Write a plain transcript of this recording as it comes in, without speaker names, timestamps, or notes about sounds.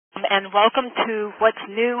And welcome to What's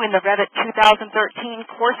New in the Revit 2013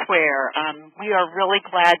 Courseware. We are really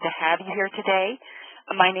glad to have you here today.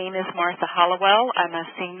 My name is Martha Hollowell. I'm a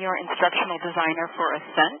Senior Instructional Designer for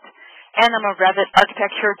Ascent, and I'm a Revit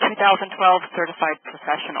Architecture 2012 Certified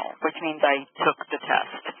Professional, which means I took the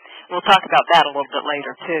test. We'll talk about that a little bit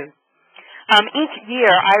later, too. Each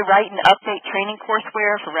year, I write and update training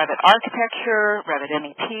courseware for Revit Architecture, Revit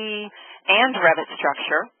MEP, and Revit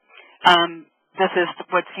Structure. This is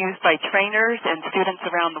what's used by trainers and students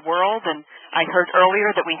around the world, and I heard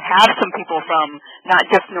earlier that we have some people from not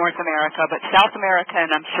just North America, but South America,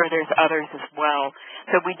 and I'm sure there's others as well.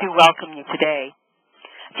 So we do welcome you today.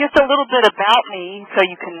 Just a little bit about me so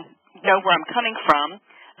you can know where I'm coming from.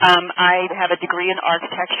 I have a degree in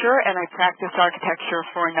architecture, and I practiced architecture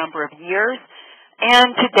for a number of years.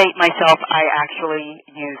 And to date myself, I actually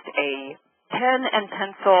used a pen and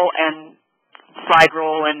pencil and slide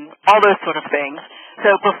rule and all those sort of things. So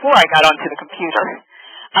before I got onto the computer,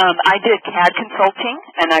 I did CAD consulting,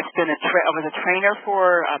 and I was a trainer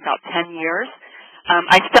for about 10 years.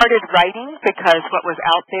 I started writing because what was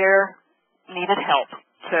out there needed help.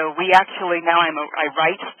 So we actually, I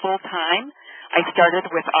write full time. I started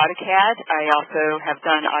with AutoCAD. I also have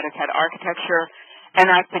done AutoCAD architecture, and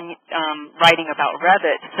I've been writing about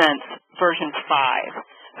Revit since version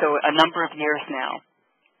 5, so a number of years now.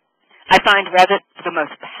 I find Revit the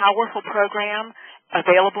most powerful program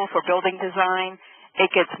available for building design.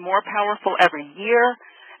 It gets more powerful every year,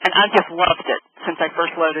 and I just loved it since I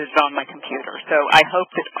first loaded it on my computer. So I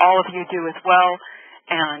hope that all of you do as well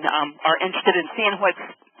and are interested in seeing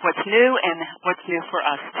what's new and what's new for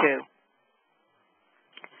us too.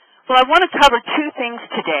 Well, I want to cover two things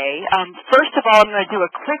today. First of all, I'm going to do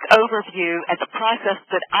a quick overview at the process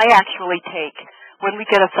that I actually take when we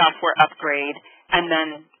get a software upgrade and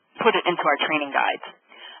then put it into our training guides.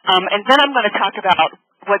 And then I'm going to talk about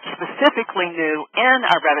what's specifically new in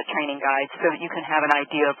our Revit training guides so that you can have an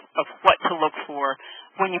idea of what to look for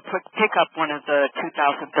when you pick up one of the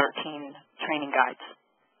 2013 training guides.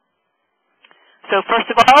 So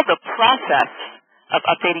first of all, the process of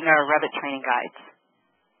updating our Revit training guides.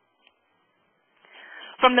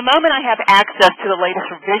 From the moment I have access to the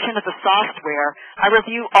latest revision of the software, I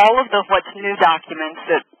review all of the What's New documents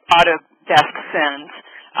that Autodesk sends.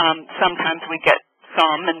 Sometimes we get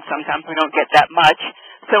some, and sometimes we don't get that much.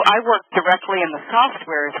 So I work directly in the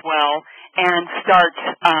software as well and start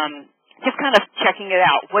just kind of checking it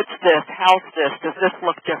out. What's this? How's this? Does this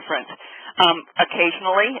look different?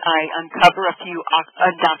 Occasionally, I uncover a few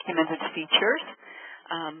undocumented features,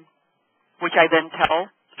 which I then tell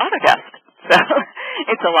Autodesk. So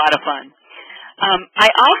it's a lot of fun. I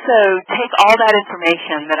also take all that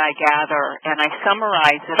information that I gather and I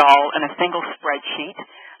summarize it all in a single spreadsheet.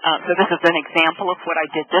 So this is an example of what I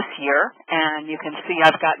did this year, and you can see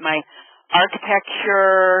I've got my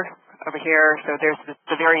architecture over here. So there's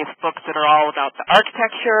the various books that are all about the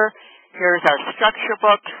architecture. Here's our structure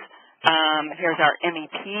books. Here's our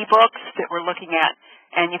MEP books that we're looking at,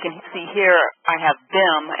 and you can see here I have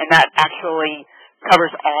BIM, and that actually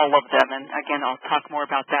covers all of them. And again, I'll talk more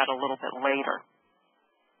about that a little bit later.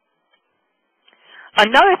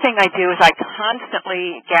 Another thing I do is I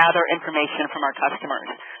constantly gather information from our customers.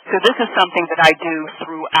 So this is something that I do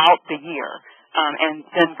throughout the year and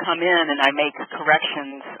then come in and I make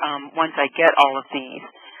corrections once I get all of these.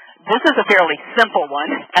 This is a fairly simple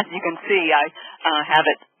one. As you can see, I have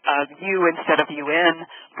it U instead of UN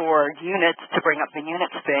for units to bring up the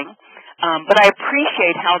units thing. But I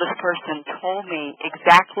appreciate how this person told me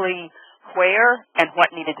exactly where and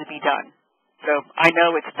what needed to be done. So I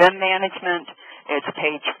know it's BIM management. It's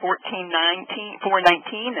page 419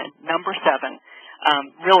 and number 7.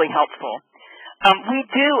 Really helpful. We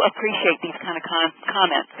do appreciate these kind of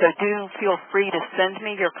comments, so do feel free to send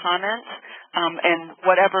me your comments and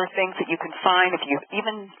whatever things that you can find. If you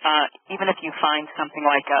even if you find something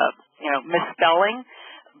like a misspelling,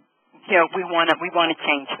 we want to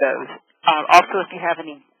change those. Also, if you have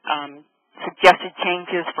any suggested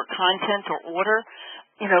changes for content or order,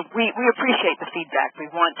 we appreciate the feedback. We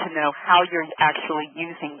want to know how you're actually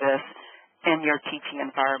using this in your teaching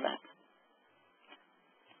environment.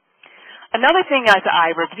 Another thing is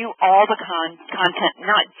I review all the content,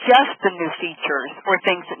 not just the new features or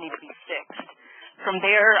things that need to be fixed. From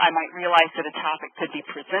there, I might realize that a topic could be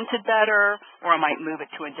presented better, or I might move it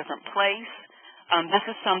to a different place. This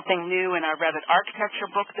is something new in our Revit architecture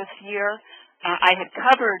book this year. I had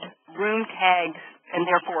covered room tags and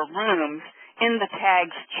therefore rooms in the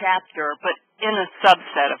tags chapter, but in a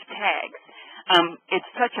subset of tags. It's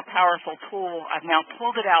such a powerful tool. I've now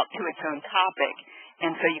pulled it out to its own topic,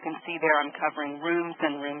 and so you can see there I'm covering rooms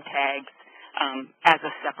and room tags as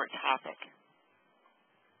a separate topic.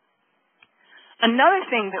 Another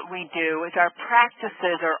thing that we do is our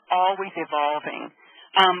practices are always evolving.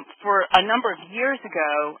 For a number of years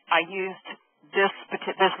ago, I used this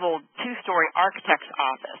little two-story architect's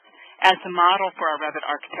office as the model for our Revit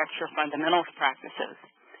architecture fundamentals practices.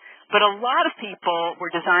 But a lot of people were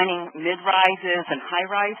designing mid-rises and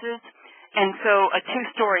high-rises, and so a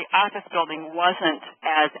two-story office building wasn't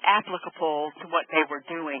as applicable to what they were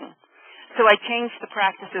doing. So I changed the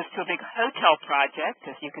practices to a big hotel project,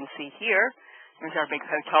 as you can see here. Here's our big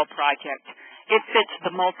hotel project. It fits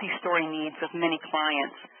the multi-story needs of many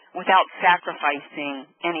clients without sacrificing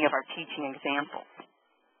any of our teaching examples.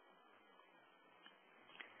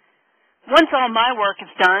 Once all my work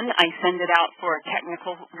is done, I send it out for a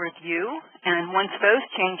technical review, and once those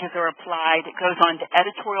changes are applied, it goes on to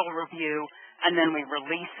editorial review, and then we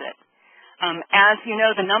release it. As you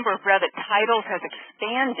know, the number of Revit titles has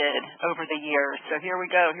expanded over the years. So here we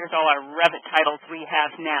go. Here's all our Revit titles we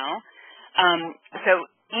have now. So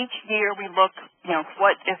each year we look,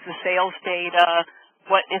 what is the sales data,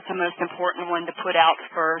 what is the most important one to put out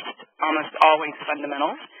first, almost always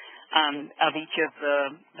fundamentals of each of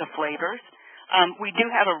the flavors. We do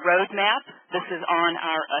have a roadmap. This is on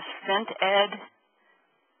our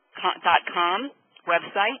AscentEd.com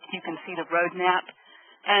website. You can see the roadmap.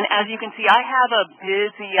 And as you can see, I have a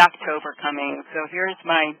busy October coming. So here's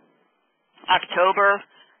my October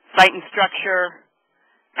site and structure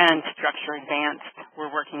and structure advanced.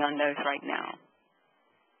 We're working on those right now.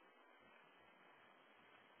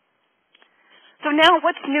 So now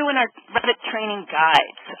what's new in our Revit training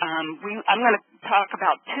guides? I'm going to talk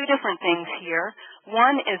about two different things here.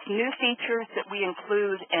 One is new features that we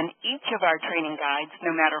include in each of our training guides,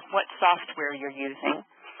 no matter what software you're using.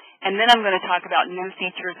 And then I'm going to talk about new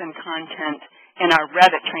features and content in our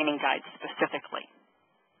Revit training guides specifically.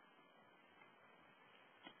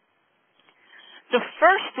 The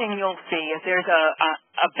first thing you'll see is there's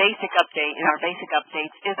a basic update. In our basic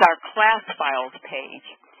updates is our class files page.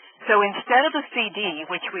 So instead of a CD,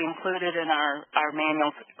 which we included in our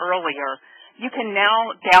manuals earlier, you can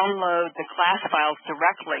now download the class files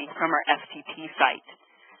directly from our FTP site.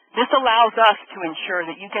 This allows us to ensure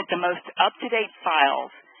that you get the most up-to-date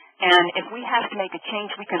files, and if we have to make a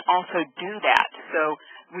change, we can also do that. So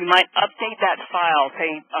we might update that file,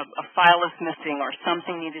 say a file is missing or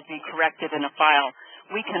something needed to be corrected in a file.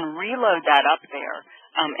 We can reload that up there,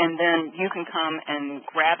 and then you can come and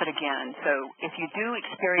grab it again. So if you do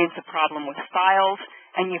experience a problem with files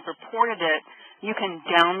and you've reported it, you can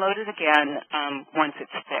download it again once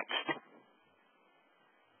it's fixed.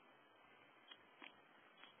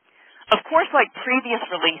 Of course, like previous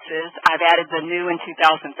releases, I've added the new in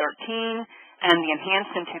 2013 and the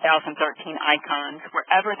enhanced in 2013 icons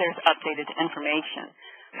wherever there's updated information.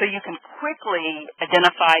 So you can quickly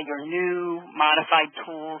identify your new modified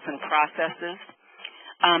tools and processes.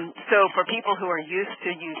 So for people who are used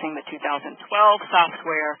to using the 2012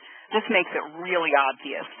 software, this makes it really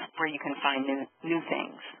obvious where you can find new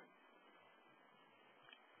things.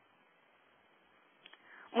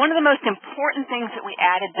 One of the most important things that we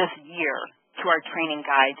added this year to our training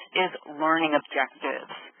guides is learning objectives.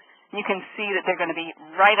 You can see that they're going to be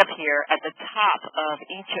right up here at the top of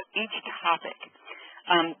each topic.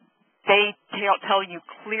 They tell you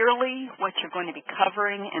clearly what you're going to be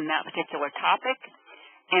covering in that particular topic,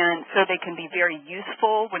 and so they can be very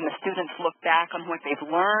useful when the students look back on what they've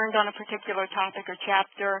learned on a particular topic or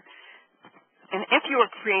chapter. And if you are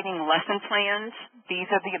creating lesson plans, these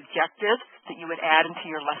are the objectives that you would add into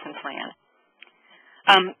your lesson plan.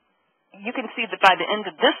 You can see that by the end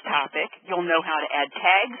of this topic, you'll know how to add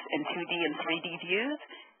tags in 2D and 3D views,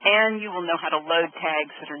 and you will know how to load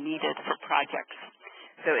tags that are needed for projects.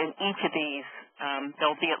 So in each of these,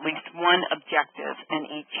 there'll be at least one objective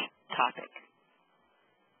in each topic.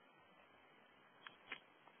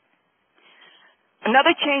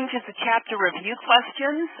 Another change is the chapter review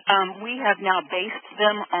questions. We have now based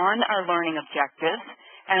them on our learning objectives,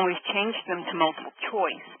 and we've changed them to multiple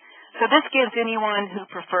choice. So this gives anyone who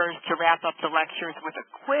prefers to wrap up the lectures with a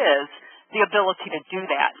quiz the ability to do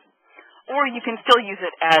that. Or you can still use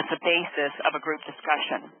it as the basis of a group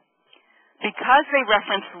discussion. Because they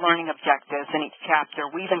reference learning objectives in each chapter,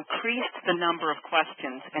 we've increased the number of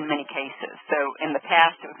questions in many cases. So in the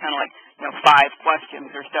past, it was kind of like 5 questions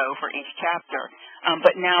or so for each chapter.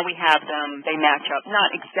 But now we have them, they match up,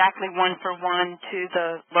 not exactly one for one to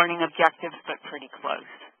the learning objectives, but pretty close.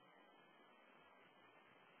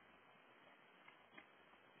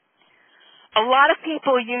 A lot of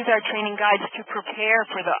people use our training guides to prepare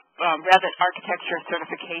for the Revit Architecture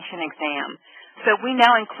Certification exam. So we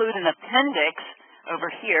now include an appendix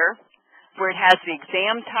over here where it has the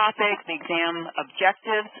exam topic, the exam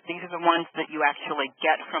objectives. These are the ones that you actually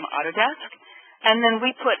get from Autodesk. And then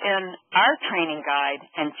we put in our training guide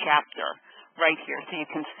and chapter right here so you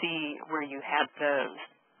can see where you have those.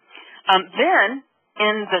 Then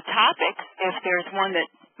in the topics, if there's one that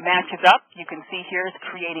matches up, you can see here is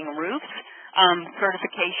creating roofs,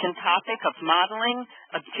 certification topic of modeling,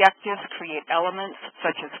 objectives, create elements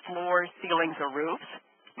such as floors, ceilings, or roofs.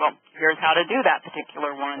 Well, here's how to do that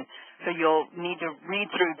particular one. So you'll need to read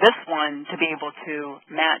through this one to be able to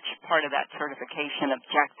match part of that certification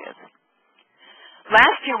objective.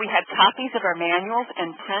 Last year we had copies of our manuals in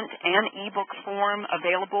print and ebook form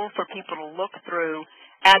available for people to look through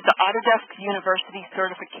at the Autodesk University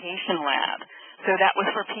Certification Lab. So that was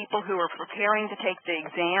for people who are preparing to take the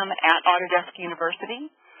exam at Autodesk University.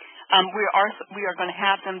 We are going to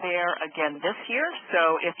have them there again this year.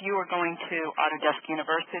 So if you are going to Autodesk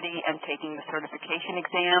University and taking the certification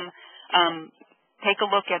exam, take a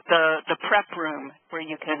look at the prep room where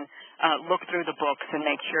you can look through the books and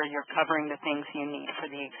make sure you're covering the things you need for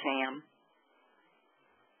the exam.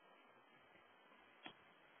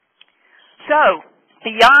 So,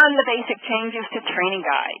 beyond the basic changes to training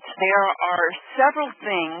guides, there are several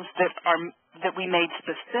things that we made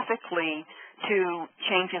specifically to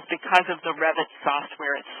changes because of the Revit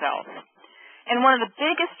software itself. And one of the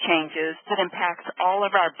biggest changes that impacts all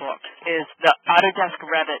of our books is the Autodesk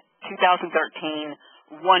Revit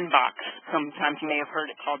 2013 One-Box. Sometimes you may have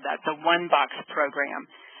heard it called that, the One-Box program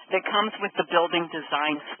that comes with the Building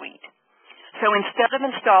Design Suite. So instead of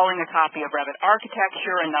installing a copy of Revit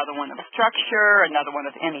Architecture, another one of Structure, another one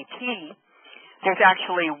of MEP, there's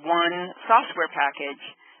actually one software package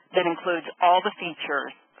that includes all the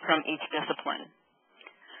features from each discipline.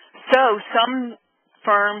 So some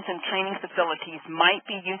firms and training facilities might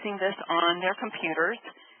be using this on their computers,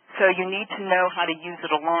 so you need to know how to use it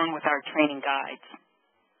along with our training guides.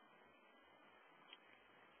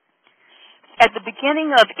 At the beginning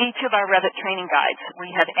of each of our Revit training guides, we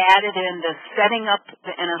have added in the setting up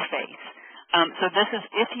the interface. So this is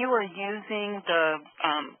if you are using the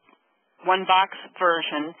One-Box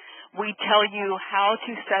version, we tell you how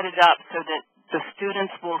to set it up so that the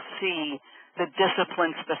students will see the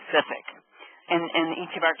discipline specific. In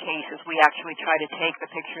each of our cases, we actually try to take the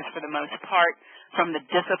pictures for the most part from the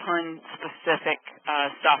discipline-specific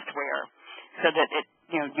software, so that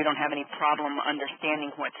you don't have any problem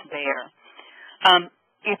understanding what's there.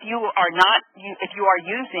 If you are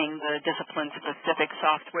using the discipline-specific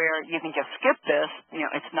software, you can just skip this.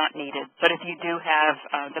 It's not needed. But if you do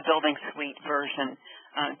have the Building Suite version,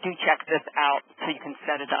 do check this out so you can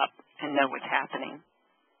set it up and know what's happening.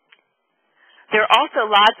 There are also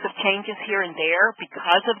lots of changes here and there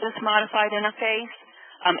because of this modified interface.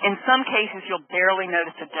 In some cases, you'll barely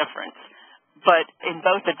notice a difference. But in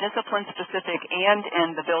both the discipline-specific and in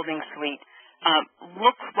the Building Suite,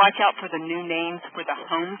 watch out for the new names for the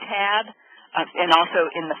Home tab, and also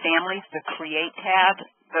in the Families, the Create tab.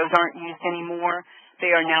 Those aren't used anymore.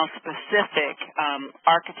 They are now specific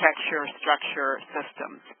architecture, structure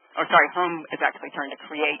systems. Or sorry, Home is actually turned to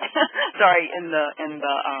Create. Sorry, in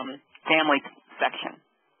the Family section.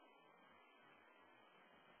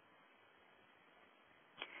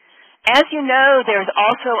 As you know, there's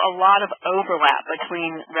also a lot of overlap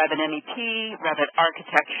between Revit MEP, Revit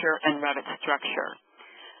Architecture, and Revit Structure.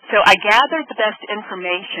 So I gathered the best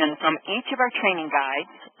information from each of our training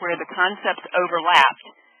guides where the concepts overlapped,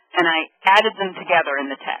 and I added them together in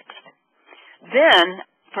the text. Then,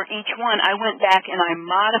 for each one, I went back and I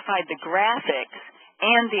modified the graphics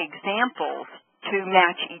and the examples to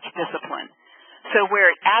match each discipline. So where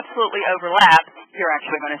it absolutely overlaps, you're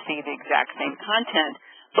actually going to see the exact same content,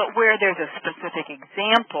 but where there's a specific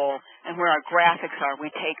example and where our graphics are, we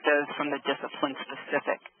take those from the discipline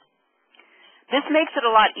specific. This makes it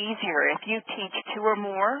a lot easier if you teach 2 or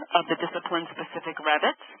more of the discipline-specific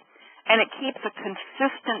Revits, and it keeps a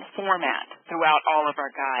consistent format throughout all of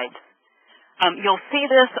our guides. You'll see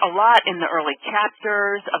this a lot in the early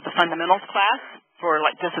chapters of the fundamentals class.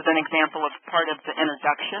 This is an example of part of the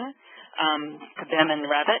introduction to them in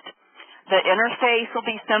Revit. The interface will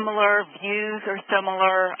be similar. Views are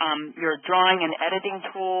similar. Your drawing and editing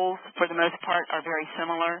tools, for the most part, are very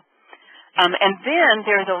similar. And then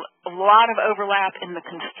there's a lot of overlap in the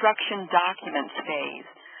construction documents phase.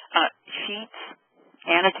 Sheets,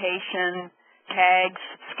 annotation, tags,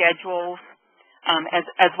 schedules,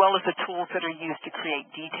 as well as the tools that are used to create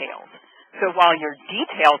details. So while your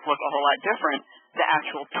details look a whole lot different, the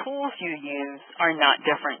actual tools you use are not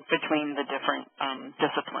different between the different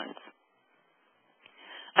disciplines.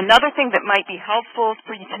 Another thing that might be helpful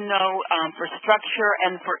for you to know for structure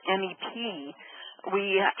and for MEP,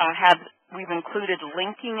 we have we've included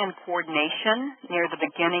linking and coordination near the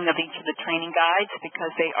beginning of each of the training guides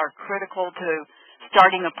because they are critical to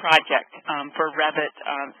starting a project for Revit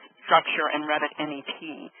Structure and Revit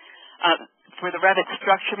MEP. For the Revit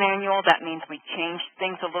Structure Manual, that means we changed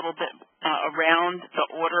things a little bit around the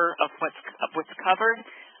order of what's covered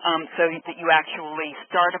so that you actually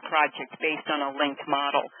start a project based on a linked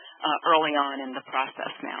model early on in the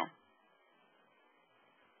process now.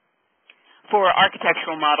 For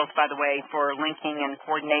architectural models, by the way, for linking and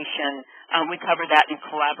coordination, we cover that in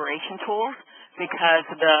collaboration tools because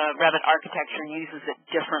the Revit architecture uses it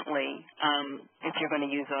differently if you're going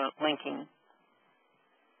to use a linking.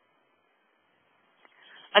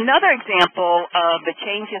 Another example of the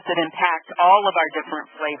changes that impact all of our different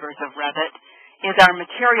flavors of Revit is our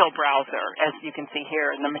material browser, as you can see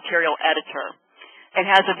here in the material editor. It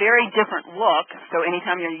has a very different look, so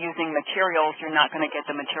anytime you're using materials, you're not going to get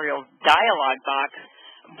the materials dialog box,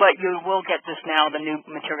 but you will get this now, the new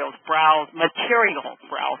material browser.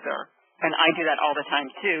 And I do that all the time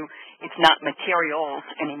too. It's not materials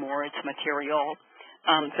anymore, it's material.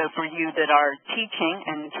 So for you that are teaching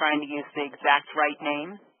and trying to use the exact right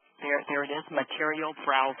name, there it is, material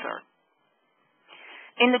browser.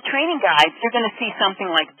 In the training guides, you're going to see something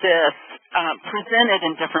like this presented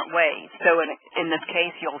in different ways. So in this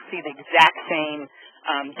case, you'll see the exact same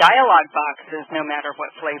dialog boxes no matter what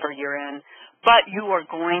flavor you're in, but you are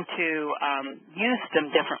going to use them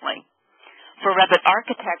differently. For Revit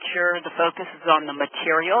architecture, the focus is on the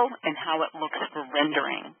material and how it looks for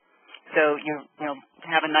rendering. So you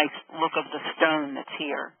have a nice look of the stone that's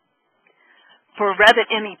here. For Revit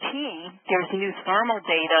MEP, there's new thermal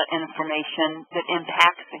data information that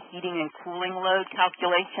impacts the heating and cooling load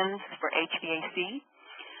calculations for HVAC.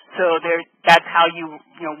 So that's how you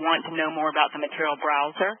want to know more about the material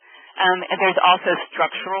browser. And there's also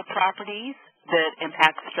structural properties that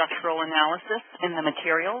impact structural analysis in the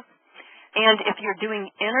materials. And if you're doing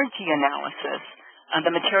energy analysis,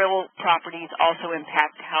 the material properties also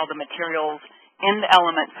impact how the materials in the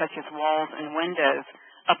elements, such as walls and windows,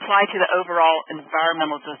 apply to the overall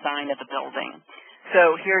environmental design of the building.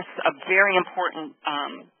 So here's a very important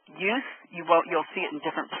use. You'll see it in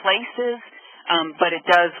different places, but it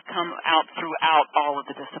does come out throughout all of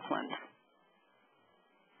the disciplines.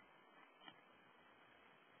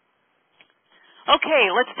 Okay,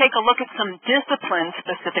 let's take a look at some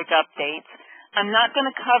discipline-specific updates. I'm not going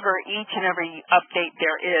to cover each and every update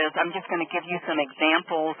there is. I'm just going to give you some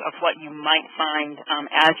examples of what you might find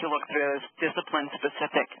as you look through those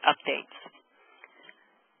discipline-specific updates.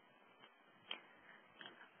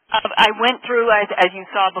 I went through, as you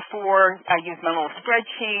saw before, I used my little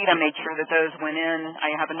spreadsheet. I made sure that those went in.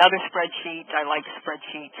 I have another spreadsheet. I like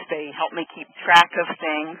spreadsheets. They help me keep track of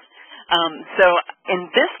things. So in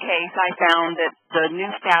this case, I found that the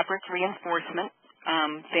new fabric reinforcement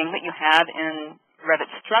thing that you have in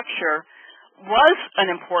Revit Structure was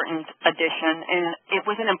an important addition, and it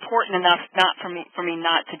wasn't important enough for me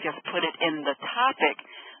not to just put it in the topic,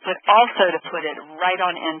 but also to put it right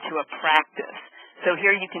on into a practice. So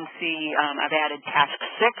here you can see I've added task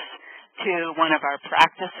 6 to one of our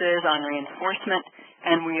practices on reinforcement,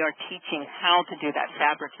 and we are teaching how to do that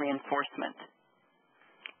fabric reinforcement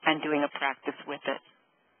and doing a practice with it.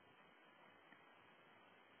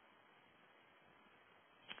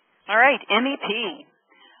 All right, MEP.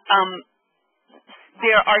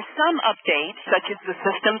 There are some updates, such as the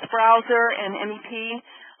systems browser in MEP.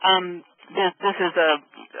 This is a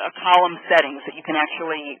column settings that you can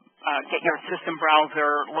actually get your system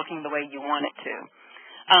browser looking the way you want it to.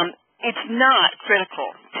 It's not critical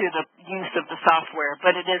to the use of the software,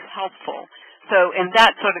 but it is helpful. So in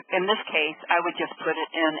this case, I would just put it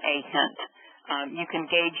in a hint. You can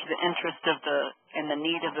gauge the interest and the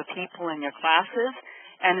need of the people in your classes,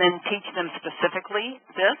 and then teach them specifically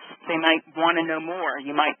this. They might want to know more.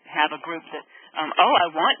 You might have a group that, I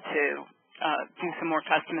want to do some more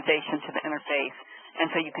customization to the interface,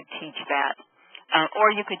 and so you could teach that.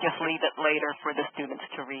 Or you could just leave it later for the students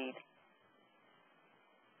to read.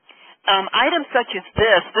 Items such as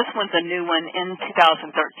this one's a new one in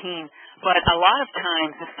 2013, but a lot of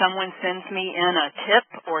times if someone sends me in a tip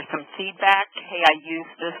or some feedback, hey, I use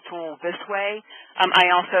this tool this way, I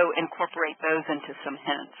also incorporate those into some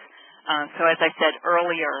hints. So as I said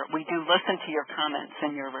earlier, we do listen to your comments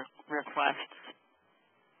and your requests.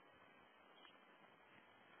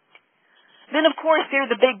 Then, of course, there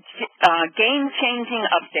are the big game-changing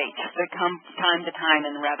updates that come time to time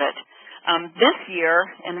in Revit. This year,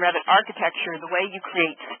 in Revit architecture, the way you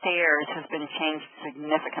create stairs has been changed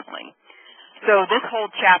significantly. So this whole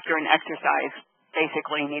chapter and exercise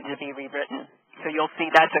basically needed to be rewritten So you'll see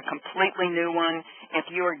that's a completely new one. If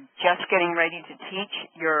you are just getting ready to teach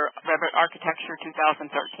your Revit Architecture 2013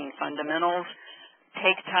 Fundamentals,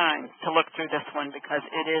 take time to look through this one because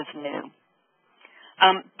it is new.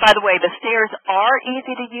 By the way, the stairs are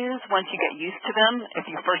easy to use once you get used to them. If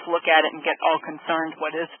you first look at it and get all concerned,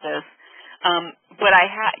 what is this? But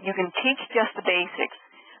you can teach just the basics,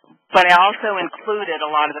 but I also included a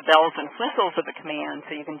lot of the bells and whistles of the command,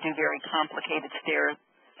 so you can do very complicated stairs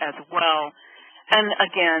as well. And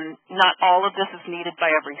again, not all of this is needed by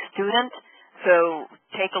every student, so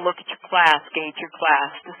take a look at your class, gauge your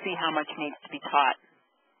class to see how much needs to be taught.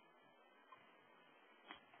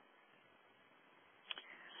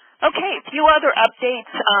 Okay, a few other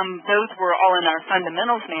updates. Those were all in our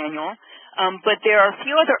fundamentals manual, but there are a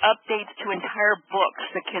few other updates to entire books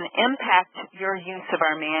that can impact your use of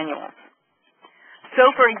our manuals.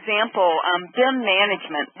 So, for example, BIM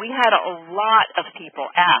management, we had a lot of people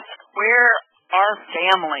ask, where are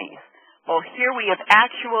families? Well, here we have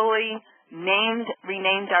actually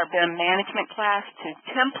renamed our BIM management class to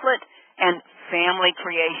Template and Family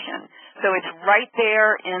Creation. So it's right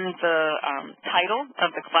there in the title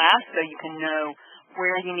of the class, so you can know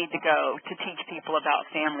where you need to go to teach people about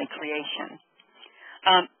family creation.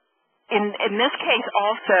 In this case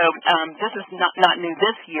also, this is not new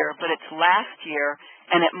this year, but it's last year,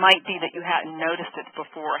 and it might be that you hadn't noticed it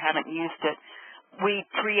before, haven't used it. We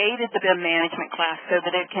created the BIM management class so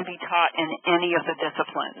that it can be taught in any of the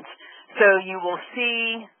disciplines. So you will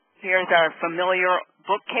see, here's our familiar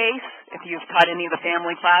bookcase. If you've taught any of the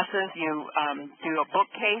family classes, you do a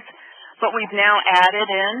bookcase. But we've now added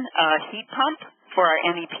in a heat pump for our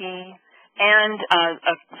NEP and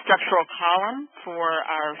a structural column for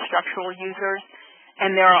our structural users.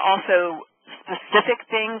 And there are also specific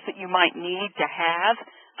things that you might need to have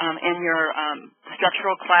in your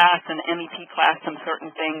structural class and MEP class, some certain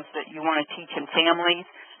things that you want to teach in families.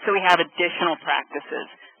 So we have additional practices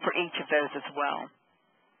for each of those as well.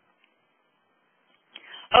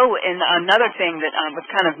 Oh, and another thing that was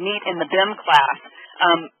kind of neat in the BIM class,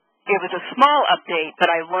 it was a small update, but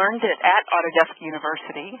I learned it at Autodesk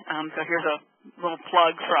University. So here's a little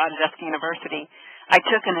plug for Autodesk University. I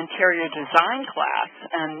took an interior design class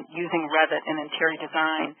and using Revit and interior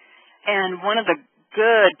design. And one of the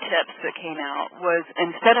good tips that came out was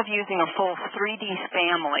instead of using a full 3D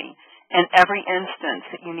family in every instance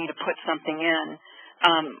that you need to put something in,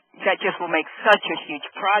 that just will make such a huge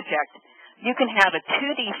project. You can have a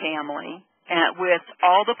 2D family with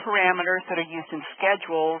all the parameters that are used in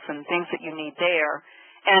schedules and things that you need there,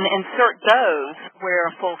 and insert those where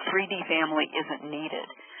a full 3D family isn't needed.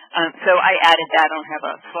 So I added that. I don't have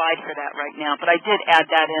a slide for that right now, but I did add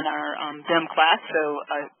that in our BIM class, so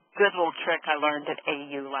a good little trick I learned at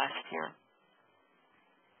AU last year.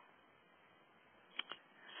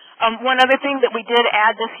 One other thing that we did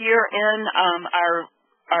add this year in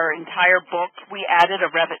our entire book, we added a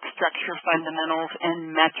Revit Structure Fundamentals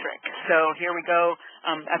in Metric. So here we go.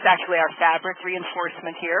 That's actually our fabric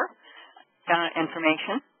reinforcement here,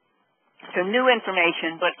 information. So new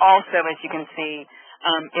information, but also, as you can see,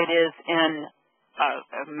 it is in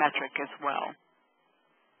Metric as well.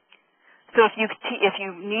 So if you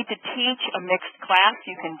need to teach a mixed class,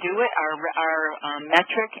 you can do it. Our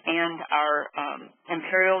Metric and our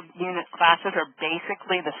Imperial unit classes are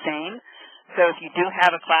basically the same. So if you do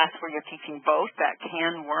have a class where you're teaching both, that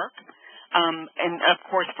can work. And of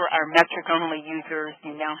course, for our Metric-only users,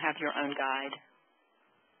 you now have your own guide.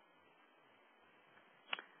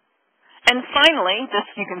 And finally, this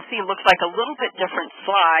you can see looks like a little bit different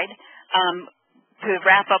slide. To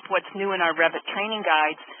wrap up what's new in our Revit training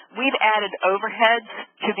guides, we've added overheads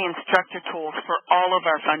to the instructor tools for all of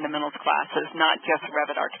our fundamentals classes, not just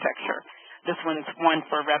Revit architecture. This one's one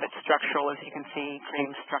for Revit structural, as you can see,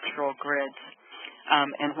 creating structural grids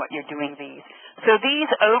and what you're doing these. So these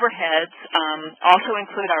overheads also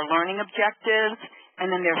include our learning objectives,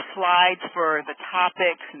 and then there's slides for the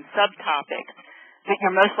topics and subtopics that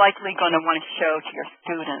you're most likely going to want to show to your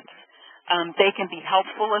students. They can be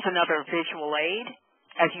helpful as another visual aid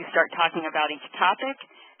as you start talking about each topic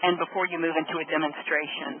and before you move into a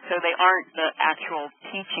demonstration. So they aren't the actual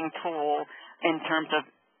teaching tool in terms of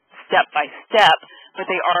step-by-step, but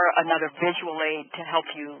they are another visual aid to help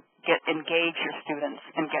you engage your students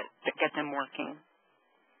and get them working.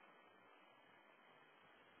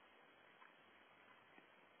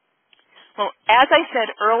 Well, as I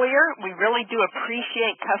said earlier, we really do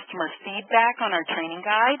appreciate customer feedback on our training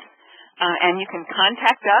guides. And you can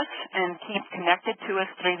contact us and keep connected to us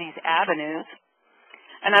through these avenues.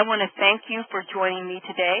 And I want to thank you for joining me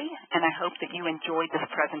today, and I hope that you enjoyed this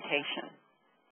presentation.